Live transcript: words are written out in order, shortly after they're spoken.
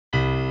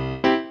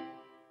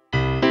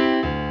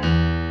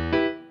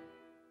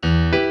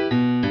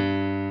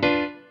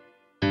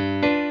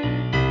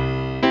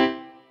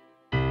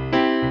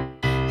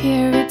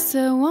Here it's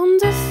a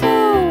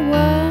wonderful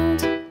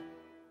world,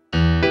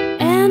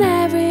 and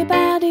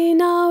everybody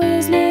now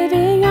is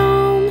living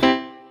on.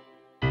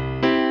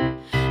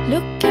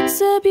 Look, it's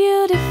a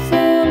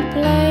beautiful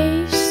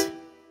place,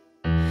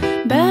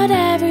 but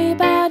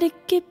everybody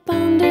keep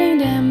on doing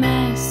their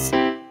mess.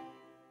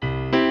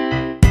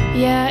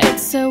 Yeah,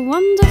 it's a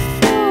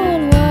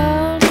wonderful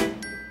world,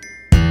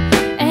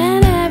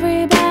 and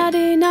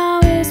everybody now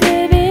is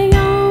living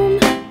on.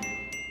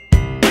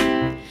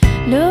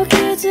 Look,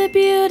 it's a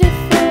beautiful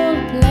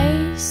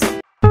place.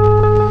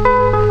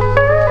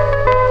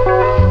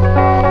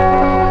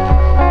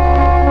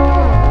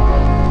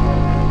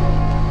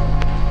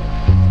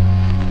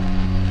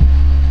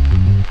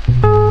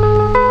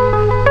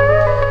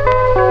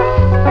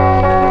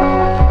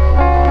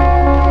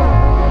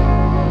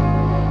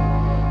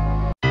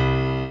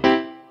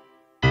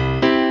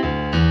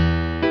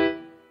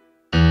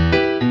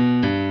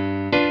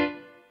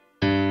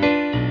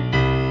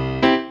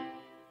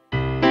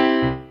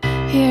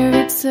 Here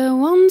it's a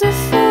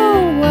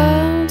wonderful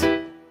world,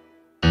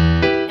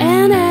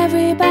 and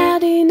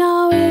everybody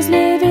now is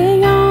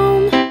living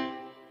on.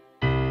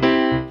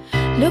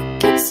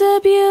 Look, it's a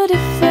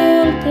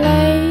beautiful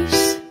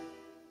place,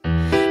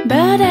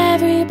 but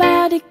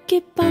everybody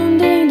keep on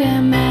doing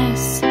their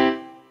mess.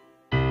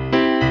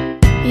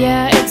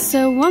 Yeah, it's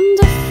a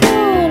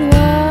wonderful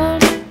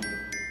world,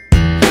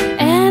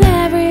 and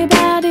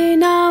everybody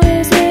now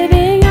is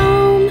living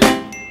on.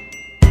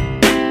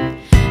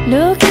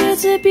 Look,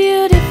 it's a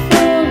beautiful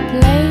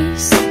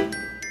place,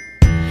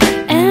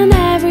 and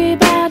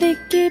everybody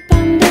keep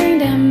on doing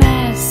their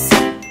mess.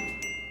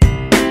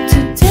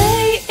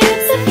 Today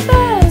it's the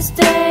first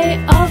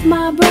day of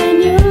my brand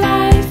new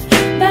life,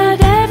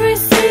 but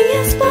everything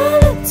is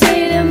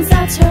polluted and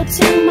that's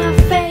hurting my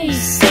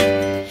face.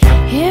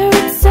 Here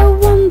it's a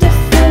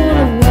wonderful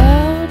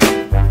world,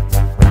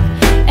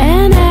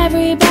 and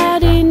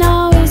everybody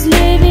now is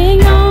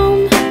living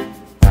on.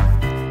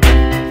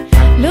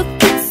 Look,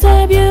 it's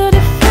a beautiful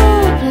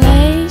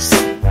place,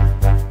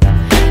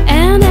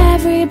 and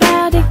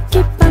everybody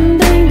keep on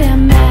doing their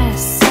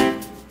mess.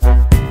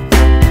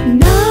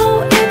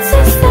 Now it's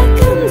the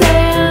second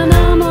day and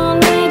I'm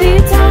already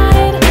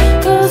tired,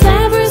 'cause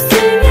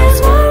everything is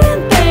war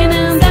and pain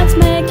and that's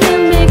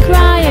making me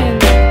crying.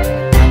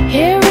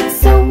 Here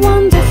it's a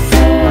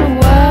wonderful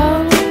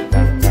world,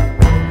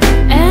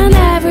 and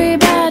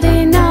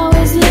everybody now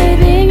is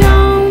living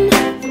on.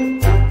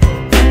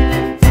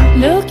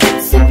 Look,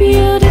 it's a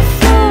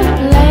beautiful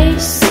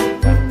place,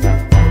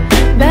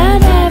 but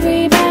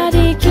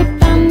everybody keep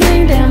on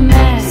doing their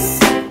mess.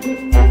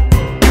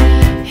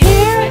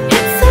 Here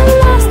it's the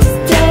last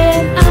day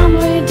and I'm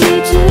ready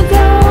to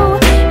go.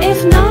 If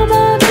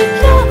nobody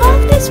care of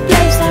this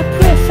place, I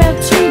prefer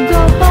to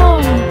go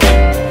home.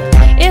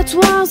 It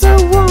was a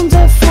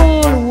wonderful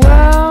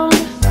world,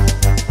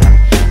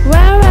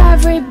 where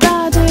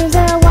everybody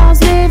there was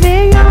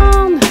living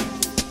on.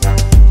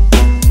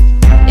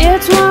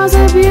 It was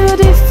a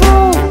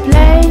beautiful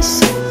place,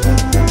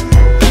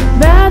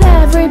 but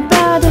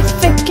everybody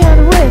figured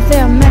with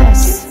their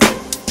mess.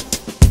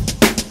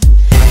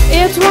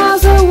 It was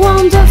a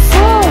wonderful